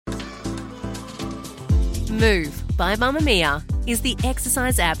Move by Mamamia is the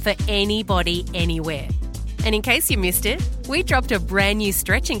exercise app for anybody, anywhere. And in case you missed it, we dropped a brand new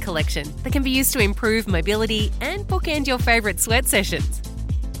stretching collection that can be used to improve mobility and bookend your favourite sweat sessions.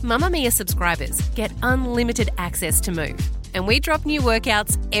 Mamamia subscribers get unlimited access to Move, and we drop new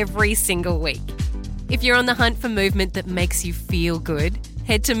workouts every single week. If you're on the hunt for movement that makes you feel good,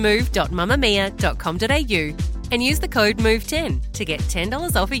 head to move.mamamia.com.au and use the code MOVE10 to get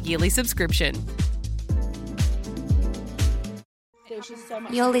 $10 off a yearly subscription.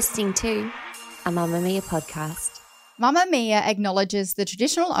 You're listening to a Mamamia podcast. Mamamia acknowledges the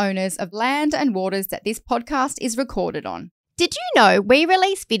traditional owners of land and waters that this podcast is recorded on. Did you know we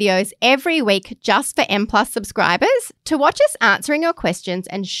release videos every week just for M+ subscribers? To watch us answering your questions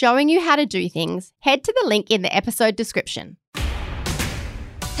and showing you how to do things, head to the link in the episode description.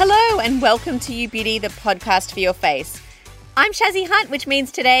 Hello and welcome to You Beauty, the podcast for your face. I'm Shazzy Hunt, which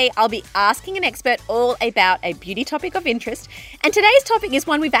means today I'll be asking an expert all about a beauty topic of interest. And today's topic is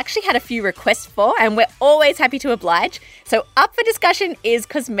one we've actually had a few requests for, and we're always happy to oblige. So up for discussion is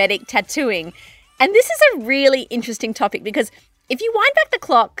cosmetic tattooing. And this is a really interesting topic because if you wind back the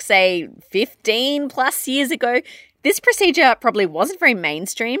clock, say 15 plus years ago, this procedure probably wasn't very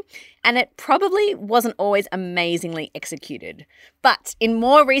mainstream and it probably wasn't always amazingly executed. But in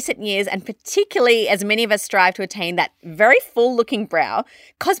more recent years, and particularly as many of us strive to attain that very full-looking brow,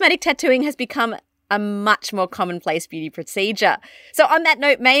 cosmetic tattooing has become a much more commonplace beauty procedure. So on that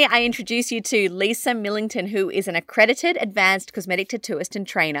note, may I introduce you to Lisa Millington, who is an accredited advanced cosmetic tattooist and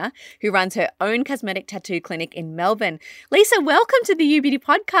trainer who runs her own cosmetic tattoo clinic in Melbourne. Lisa, welcome to the You Beauty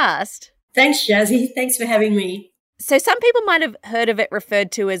podcast. Thanks, Jazzy. Thanks for having me. So some people might have heard of it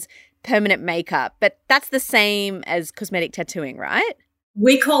referred to as permanent makeup, but that's the same as cosmetic tattooing, right?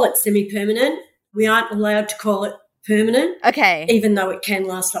 We call it semi-permanent. We aren't allowed to call it permanent. Okay. Even though it can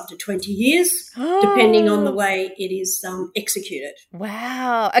last up to 20 years, depending on the way it is executed.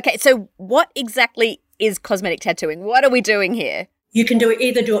 Wow. Okay, so what exactly is cosmetic tattooing? What are we doing here? You can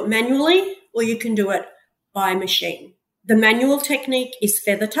either do it manually or you can do it by machine. The manual technique is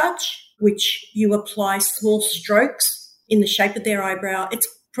feather touch, which you apply small strokes in the shape of their eyebrow. It's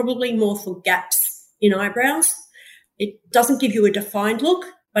probably more for gaps in eyebrows. It doesn't give you a defined look,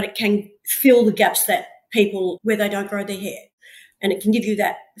 but it can fill the gaps that people where they don't grow their hair, and it can give you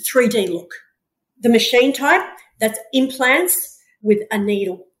that 3D look. The machine type, that's implants with a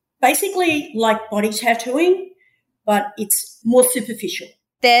needle, basically like body tattooing, but it's more superficial.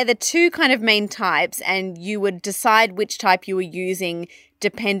 They're the two kind of main types, and you would decide which type you were using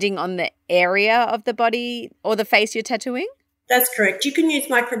depending on the area of the body or the face you're tattooing? That's correct. You can use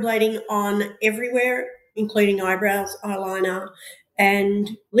microblading on everywhere, including eyebrows, eyeliner,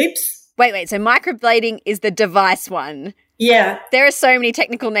 and lips. Wait, so microblading is the device one? Yeah. There are so many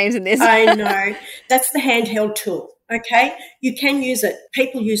technical names in this. I know. That's the handheld tool, okay? You can use it.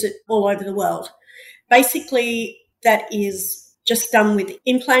 People use it all over the world. Basically, that is just done with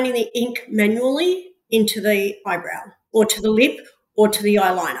implanting the ink manually into the eyebrow or to the lip or to the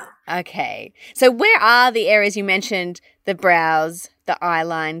eyeliner. Okay. So where are the areas you mentioned, the brows, the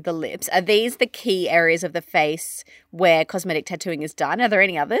eyeline, the lips? Are these the key areas of the face where cosmetic tattooing is done? Are there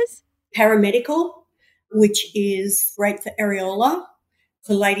any others? Paramedical, which is great for areola,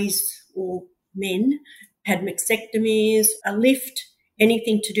 for ladies or men, had mastectomies, a lift,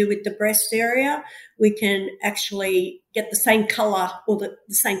 anything to do with the breast area. We can actually get the same colour or the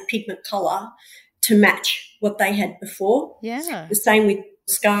same pigment colour to match what they had before. Yeah. The same with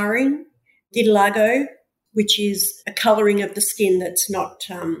scarring, vitiligo, which is a colouring of the skin that's not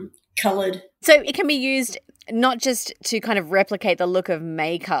coloured. So it can be used not just to kind of replicate the look of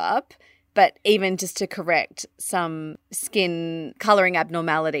makeup, but even just to correct some skin colouring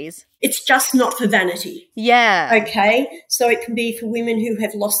abnormalities. It's just not for vanity. Yeah. Okay. So it can be for women who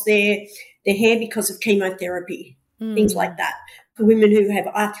have lost their hair because of chemotherapy, things like that. For women who have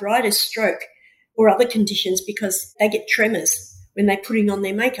arthritis, stroke, or other conditions because they get tremors when they're putting on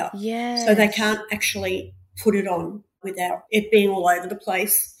their makeup. Yeah. So they can't actually put it on without it being all over the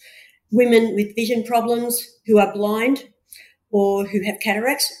place. Women with vision problems who are blind or who have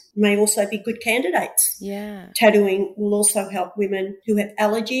cataracts may also be good candidates. Yeah. Tattooing will also help women who have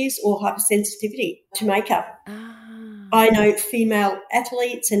allergies or hypersensitivity to makeup. I know female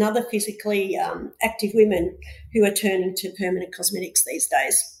athletes and other physically active women who are turning to permanent cosmetics these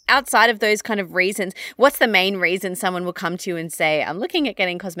days. Outside of those kind of reasons, what's the main reason someone will come to you and say, I'm looking at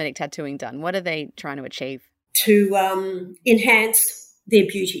getting cosmetic tattooing done? What are they trying to achieve? To enhance their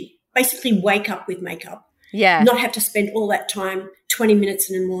beauty, basically wake up with makeup. Yeah. Not have to spend all that time, 20 minutes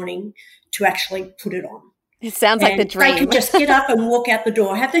in the morning, to actually put it on. It sounds like the dream. They can just get up and walk out the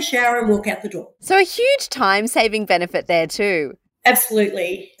door, have the shower and walk out the door. So a huge time-saving benefit there too.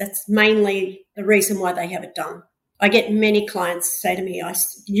 Absolutely. That's mainly the reason why they have it done. I get many clients say to me,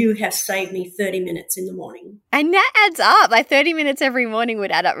 you have saved me 30 minutes in the morning. And that adds up. Like 30 minutes every morning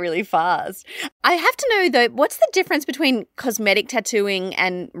would add up really fast. I have to know, though, what's the difference between cosmetic tattooing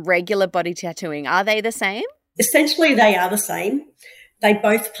and regular body tattooing? Are they the same? Essentially, they are the same. They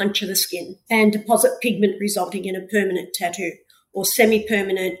both puncture the skin and deposit pigment, resulting in a permanent tattoo, or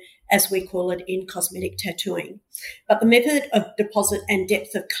semi-permanent, as we call it in cosmetic tattooing. But the method of deposit and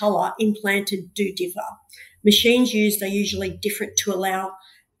depth of colour implanted do differ. Machines used are usually different to allow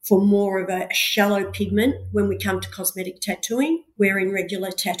for more of a shallow pigment when we come to cosmetic tattooing, where in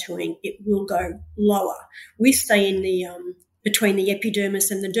regular tattooing it will go lower. We stay in the between the epidermis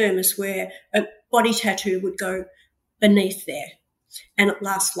and the dermis, where a body tattoo would go beneath there, and it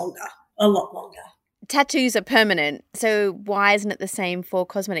lasts longer, a lot longer. Tattoos are permanent, so why isn't it the same for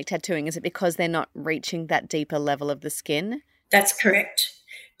cosmetic tattooing? Is it because they're not reaching that deeper level of the skin? That's correct.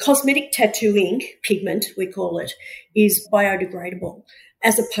 Cosmetic tattooing pigment, we call it, is biodegradable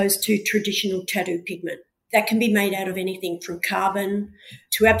as opposed to traditional tattoo pigment. That can be made out of anything from carbon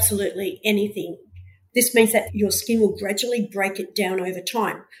to absolutely anything. This means that your skin will gradually break it down over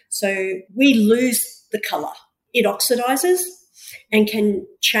time. So we lose the colour. It oxidizes and can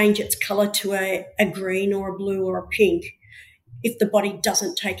change its colour to a green or a blue or a pink if the body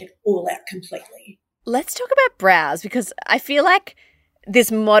doesn't take it all out completely. Let's talk about brows, because I feel like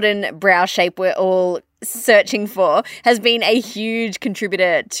this modern brow shape we're all searching for has been a huge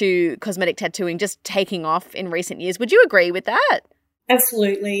contributor to cosmetic tattooing just taking off in recent years. Would you agree with that?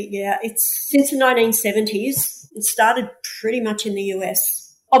 Absolutely, yeah. It's since the 1970s. It started pretty much in the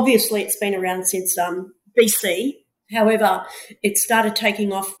US. Obviously, it's been around since BC. However, it started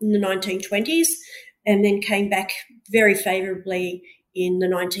taking off in the 1920s and then came back very favourably in the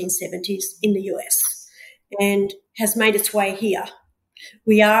 1970s in the US and has made its way here.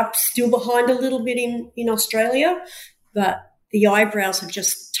 We are still behind a little bit in Australia, but the eyebrows have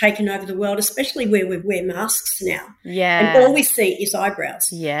just taken over the world, especially where we wear masks now. Yeah. And all we see is eyebrows.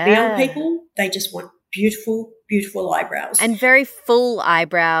 Yeah. The young people, they just want beautiful, beautiful eyebrows. And very full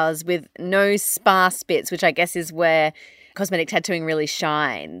eyebrows with no sparse bits, which I guess is where cosmetic tattooing really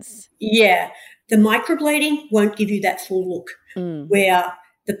shines. Yeah. The microblading won't give you that full look, where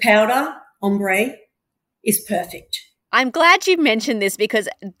the powder, ombre, is perfect. I'm glad you mentioned this because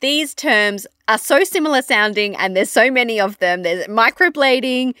these terms are so similar sounding and there's so many of them. There's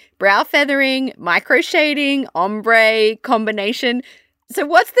microblading, brow feathering, micro shading, ombre, combination. So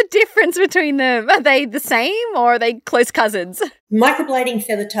what's the difference between them? Are they the same or are they close cousins? Microblading,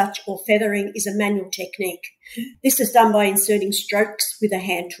 feather touch or feathering is a manual technique. This is done by inserting strokes with a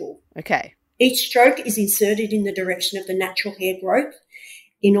hand tool. Okay. Each stroke is inserted in the direction of the natural hair growth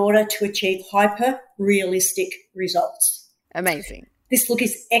in order to achieve hyper-realistic results. Amazing. This look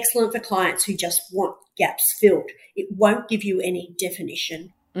is excellent for clients who just want gaps filled. It won't give you any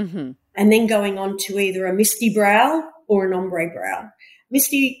definition. Mm-hmm. And then going on to either a misty brow or an ombre brow.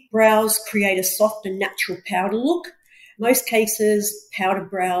 Misty brows create a soft and natural powder look. In most cases, powder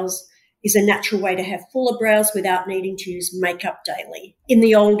brows is a natural way to have fuller brows without needing to use makeup daily. In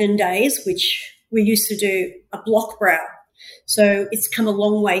the olden days, which we used to do a block brow, so it's come a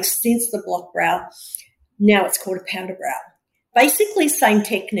long way since the block brow. Now it's called a powder brow. Basically same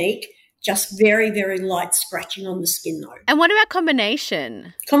technique, just very, very light scratching on the skin though. And what about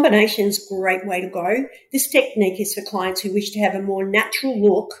combination? Combination's a great way to go. This technique is for clients who wish to have a more natural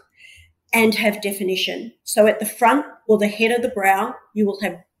look and have definition. So at the front or the head of the brow, you will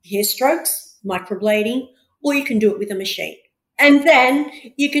have hair strokes, microblading, or you can do it with a machine. And then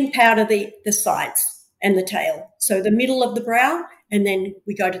you can powder the sides and the tail. So the middle of the brow, and then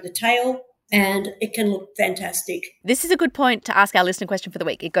we go to the tail, and it can look fantastic. This is a good point to ask our listener question for the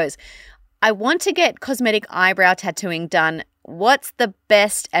week. It goes, I want to get cosmetic eyebrow tattooing done. What's the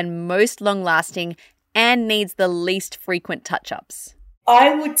best and most long-lasting and needs the least frequent touch-ups?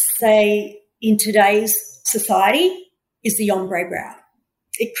 I would say in today's society is the ombre brow.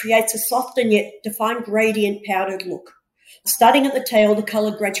 It creates a soft and yet defined gradient powdered look. Starting at the tail, the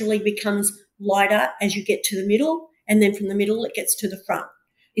colour gradually becomes lighter as you get to the middle, and then from the middle it gets to the front.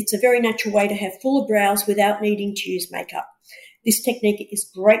 It's a very natural way to have fuller brows without needing to use makeup. This technique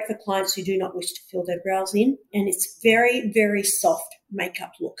is great for clients who do not wish to fill their brows in, and it's very, very soft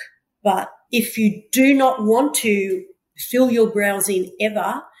makeup look. But if you do not want to fill your brows in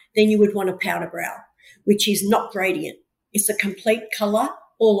ever, then you would want a powder brow, which is not gradient. It's a complete colour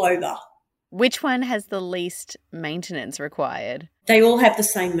all over. Which one has the least maintenance required? They all have the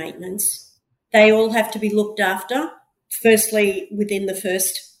same maintenance. They all have to be looked after. Firstly, within the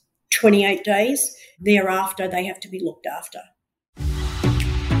first 28 days. Thereafter, they have to be looked after.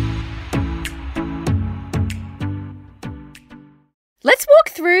 Let's walk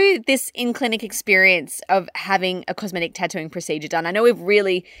through this in-clinic experience of having a cosmetic tattooing procedure done. I know we've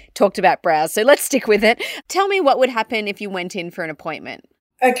really talked about brows, so let's stick with it. Tell me what would happen if you went in for an appointment.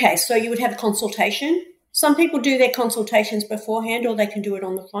 Okay, so you would have a consultation. Some people do their consultations beforehand, or they can do it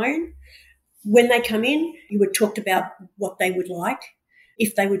on the phone. When they come in, you would talk about what they would like.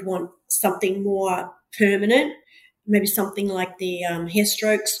 If they would want something more permanent, maybe something like the hair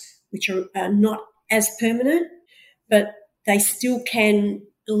strokes, which are not as permanent, but they still can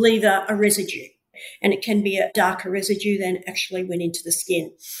leave a residue, and it can be a darker residue than actually went into the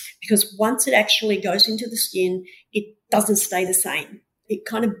skin, because once it actually goes into the skin, it doesn't stay the same. It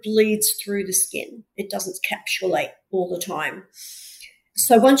kind of bleeds through the skin. It doesn't capsulate all the time.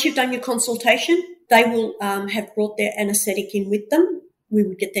 So once you've done your consultation, they will have brought their anaesthetic in with them. We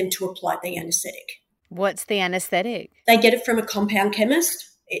would get them to apply the anaesthetic. What's the anaesthetic? They get it from a compound chemist.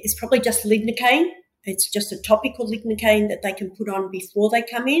 It's probably just lignocaine. It's just a topical lignocaine that they can put on before they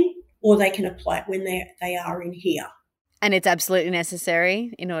come in, or they can apply it when they are in here. And it's absolutely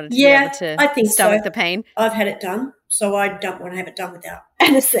necessary in order to be able to stomach the pain? I've had it done, so I don't want to have it done without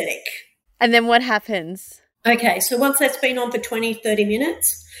anaesthetic. And then what happens? Okay, so once that's been on for 20, 30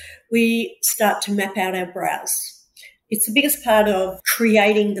 minutes, we start to map out our brows. It's the biggest part of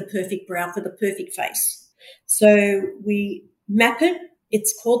creating the perfect brow for the perfect face. So we map it.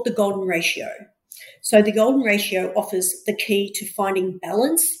 It's called the golden ratio. So the golden ratio offers the key to finding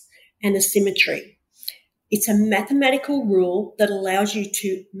balance and the symmetry. It's a mathematical rule that allows you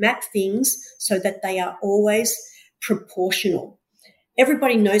to map things so that they are always proportional.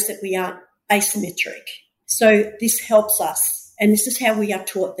 Everybody knows that we aren't asymmetric. So this helps us, and this is how we are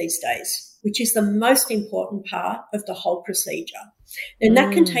taught these days, which is the most important part of the whole procedure. And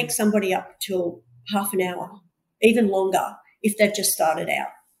that can take somebody up till half an hour, even longer, if they've just started out.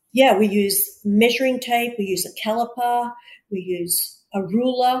 Yeah, we use measuring tape, we use a caliper, we use a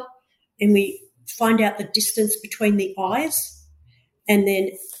ruler, and we find out the distance between the eyes and then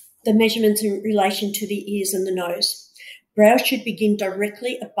the measurements in relation to the ears and the nose. Brows should begin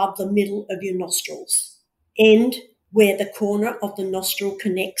directly above the middle of your nostrils, end where the corner of the nostril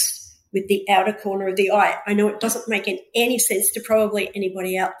connects with the outer corner of the eye. I know it doesn't make any sense to probably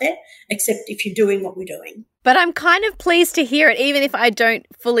anybody out there, except if you're doing what we're doing. But I'm kind of pleased to hear it, even if I don't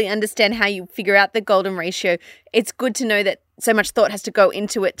fully understand how you figure out the golden ratio. It's good to know that so much thought has to go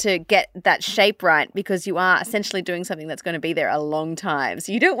into it to get that shape right, because you are essentially doing something that's going to be there a long time.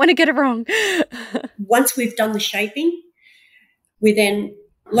 So you don't want to get it wrong. Once we've done the shaping, we then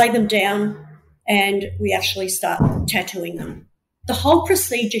lay them down and we actually start tattooing them. The whole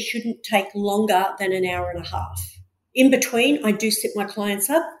procedure shouldn't take longer than an hour and a half. In between, I do sit my clients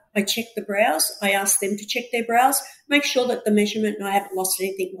up. I check the brows. I ask them to check their brows, make sure that the measurement and I haven't lost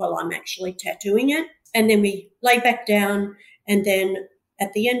anything while I'm actually tattooing it. And then we lay back down, and then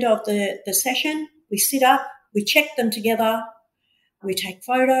at the end of the session, we sit up, we check them together, we take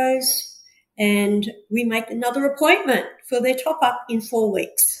photos, and we make another appointment for their top-up in 4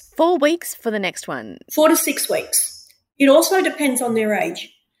 weeks. 4 weeks for the next one? 4 to 6 weeks. It also depends on their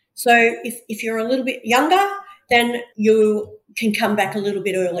age. So if you're a little bit younger, then you can come back a little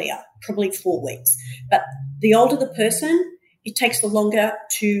bit earlier, probably 4 weeks. But the older the person, it takes the longer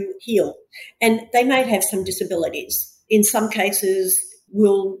to heal. And they may have some disabilities. In some cases,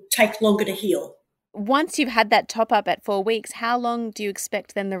 will take longer to heal. Once you've had that top-up at 4 weeks, how long do you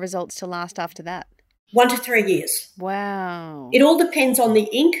expect then the results to last after that? 1 to 3 years. Wow. It all depends on the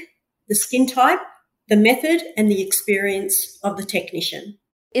ink, the skin type, the method, and the experience of the technician.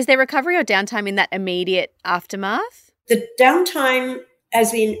 Is there recovery or downtime in that immediate aftermath? The downtime,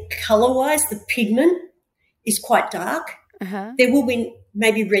 as in colour-wise, the pigment is quite dark. There will be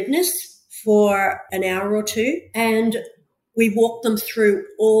maybe redness for an hour or two, and we walk them through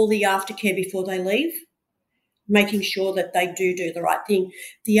all the aftercare before they leave, making sure that they do the right thing.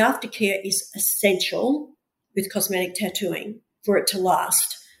 The aftercare is essential with cosmetic tattooing for it to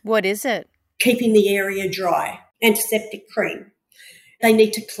last. What is it? Keeping the area dry, antiseptic cream. They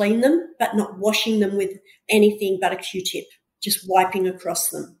need to clean them, but not washing them with anything but a Q-tip, just wiping across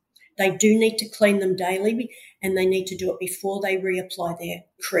them. They do need to clean them daily, and they need to do it before they reapply their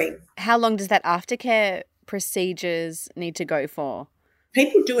cream. How long does that aftercare procedures need to go for?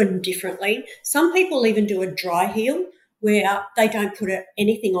 People do it differently. Some people even do a dry heal where they don't put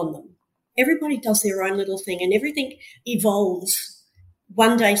anything on them. Everybody does their own little thing, and everything evolves.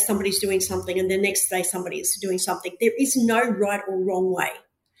 One day somebody's doing something and the next day somebody is doing something. There is no right or wrong way.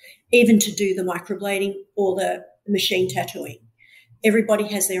 even to do the microblading or the machine tattooing. Everybody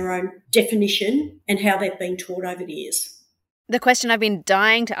has their own definition and how they've been taught over the years. The question I've been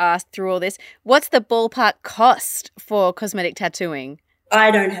dying to ask through all this, what's the ballpark cost for cosmetic tattooing?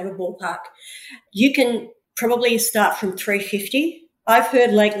 I don't have a ballpark. You can probably start from $350. I've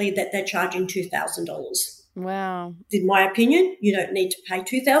heard lately that they're charging $2,000. Wow. In my opinion, you don't need to pay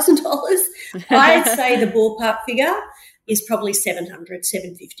 $2,000. I'd say the ballpark figure is probably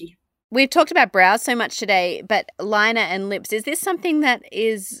 $750. We've talked about brows so much today, but liner and lips, is this something that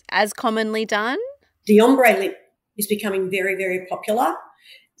is as commonly done? The ombre lip is becoming very, very popular.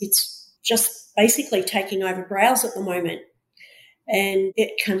 It's just basically taking over brows at the moment, and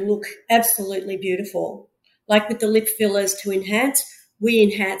it can look absolutely beautiful. Like with the lip fillers to enhance, we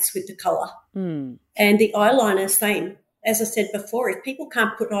enhance with the colour. And the eyeliner, same. As I said before, if people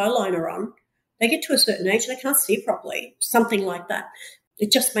can't put eyeliner on, they get to a certain age, they can't see properly, something like that.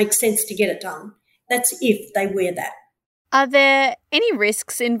 It just makes sense to get it done. That's if they wear that. Are there any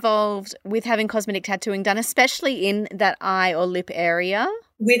risks involved with having cosmetic tattooing done, especially in that eye or lip area?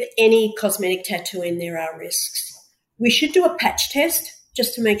 With any cosmetic tattooing, there are risks. We should do a patch test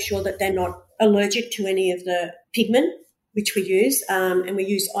just to make sure that they're not allergic to any of the pigment which we use, and we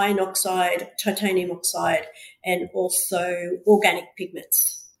use iron oxide, titanium oxide, and also organic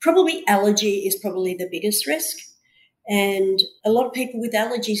pigments. Probably allergy is probably the biggest risk, and a lot of people with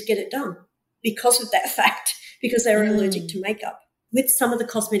allergies get it done because of that fact, because they're allergic to makeup. With some of the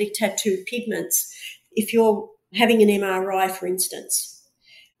cosmetic tattoo pigments, if you're having an MRI, for instance,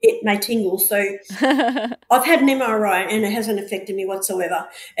 it may tingle. So I've had an MRI and it hasn't affected me whatsoever,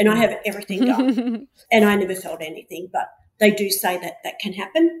 and I have everything done and I never felt anything, but they do say that that can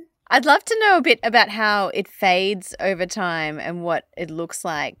happen. I'd love to know a bit about how it fades over time and what it looks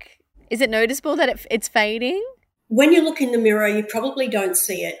like. Is it noticeable that it's fading? When you look in the mirror, you probably don't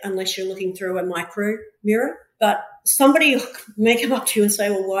see it unless you're looking through a micro mirror, but somebody may come up to you and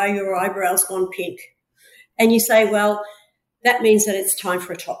say, well, why are your eyebrows gone pink? And you say, well, that means that it's time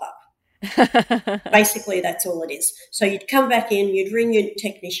for a top-up. Basically, that's all it is. So you'd come back in, you'd ring your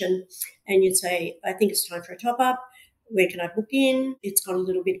technician and you'd say, I think it's time for a top-up. Where can I book in? It's got a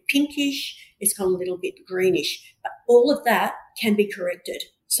little bit pinkish. It's got a little bit greenish. But all of that can be corrected.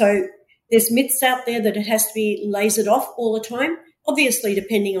 So there's myths out there that it has to be lasered off all the time, obviously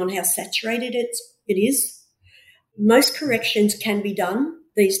depending on how saturated it is. Most corrections can be done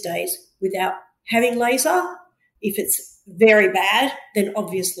these days without having laser. If it's very bad, then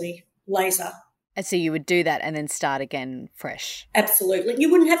obviously laser. And so you would do that and then start again fresh? Absolutely. You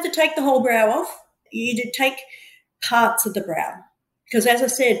wouldn't have to take the whole brow off. You'd take parts of the brow because, as I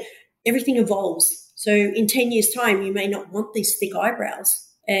said, everything evolves. So in 10 years' time, you may not want these thick eyebrows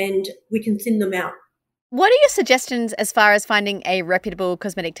and we can thin them out. What are your suggestions as far as finding a reputable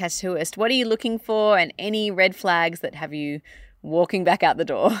cosmetic tattooist? What are you looking for and any red flags that have you walking back out the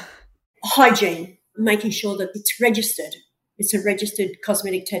door? Hygiene, making sure that it's registered. It's a registered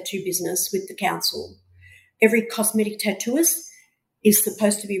cosmetic tattoo business with the council. Every cosmetic tattooist is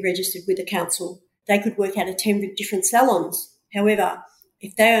supposed to be registered with the council. They could work out of 10 different salons. However,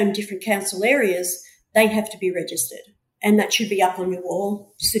 if they own different council areas, they have to be registered. And that should be up on your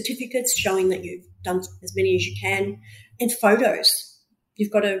wall. Certificates showing that you've done as many as you can. And photos.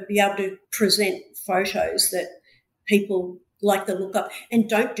 You've got to be able to present photos that people like the look of. And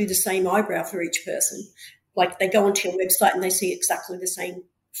don't do the same eyebrow for each person. Like they go onto your website and they see exactly the same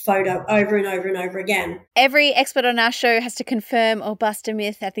photo over and over and over again. Every expert on our show has to confirm or bust a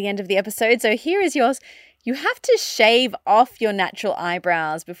myth at the end of the episode. So here is yours. You have to shave off your natural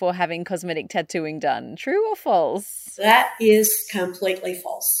eyebrows before having cosmetic tattooing done. True or false? That is completely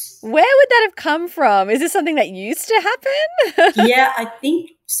false. Where would that have come from? Is this something that used to happen? Yeah, I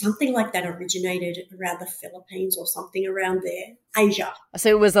think something like that originated around the Philippines or something around there, Asia. So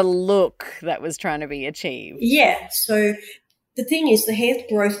it was a look that was trying to be achieved. Yeah, so the thing is the hair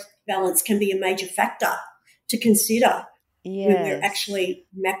growth balance can be a major factor to consider when we're actually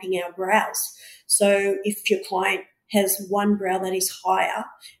mapping our brows. So if your client has one brow that is higher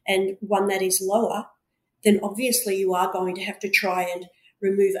and one that is lower, then obviously you are going to have to try and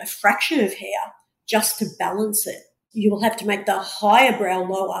remove a fraction of hair just to balance it. You will have to make the higher brow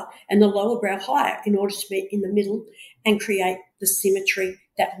lower and the lower brow higher in order to be in the middle and create the symmetry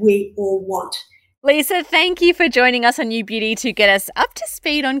that we all want. Lisa, thank you for joining us on New Beauty to get us up to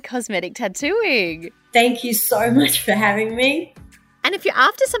speed on cosmetic tattooing. Thank you so much for having me. And if you're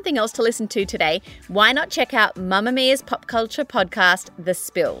after something else to listen to today, why not check out Mamma Mia's pop culture podcast, The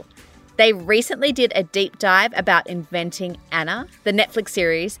Spill? They recently did a deep dive about Inventing Anna, the Netflix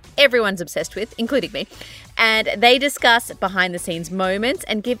series everyone's obsessed with, including me. And they discuss behind-the-scenes moments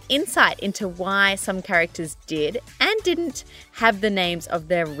and give insight into why some characters did and didn't have the names of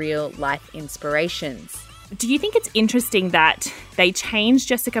their real-life inspirations. Do you think it's interesting that they changed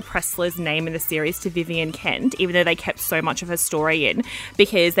Jessica Pressler's name in the series to Vivian Kent, even though they kept so much of her story in,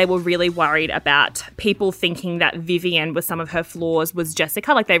 because they were really worried about people thinking that Vivian, with some of her flaws, was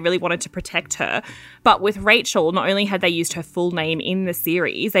Jessica, like they really wanted to protect her. But with Rachel, not only had they used her full name in the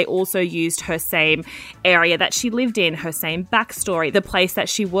series, they also used her same area that she lived in, her same backstory, the place that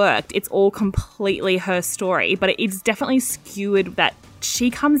she worked. It's all completely her story, but it's definitely skewed that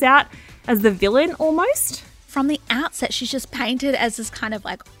she comes out as the villain almost. From the outset, she's just painted as this kind of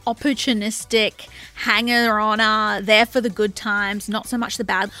like opportunistic hanger-oner, there for the good times, not so much the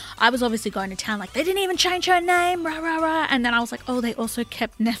bad. I was obviously going to town like, they didn't even change her name, rah, rah, rah. And then I was like, oh, they also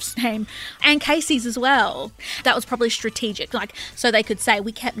kept Neff's name and Casey's as well. That was probably strategic, like, so they could say,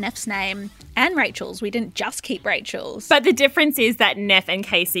 we kept Neff's name and Rachel's. We didn't just keep Rachel's. But the difference is that Neff and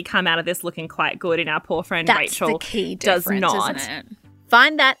Casey come out of this looking quite good, and our poor friend Rachel That's the key difference, does not. Isn't it?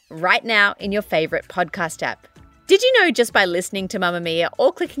 Find that right now in your favourite podcast app. Did you know just by listening to Mamamia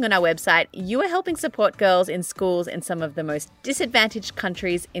or clicking on our website, you are helping support girls in schools in some of the most disadvantaged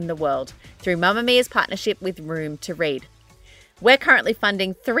countries in the world through Mamamia's partnership with Room to Read. We're currently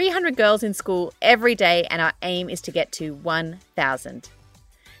funding 300 girls in school every day, and our aim is to get to 1,000.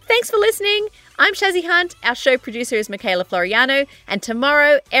 Thanks for listening. I'm Shazzy Hunt. Our show producer is Michaela Floriano, and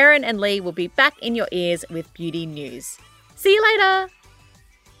tomorrow, Erin and Lee will be back in your ears with beauty news. See you later.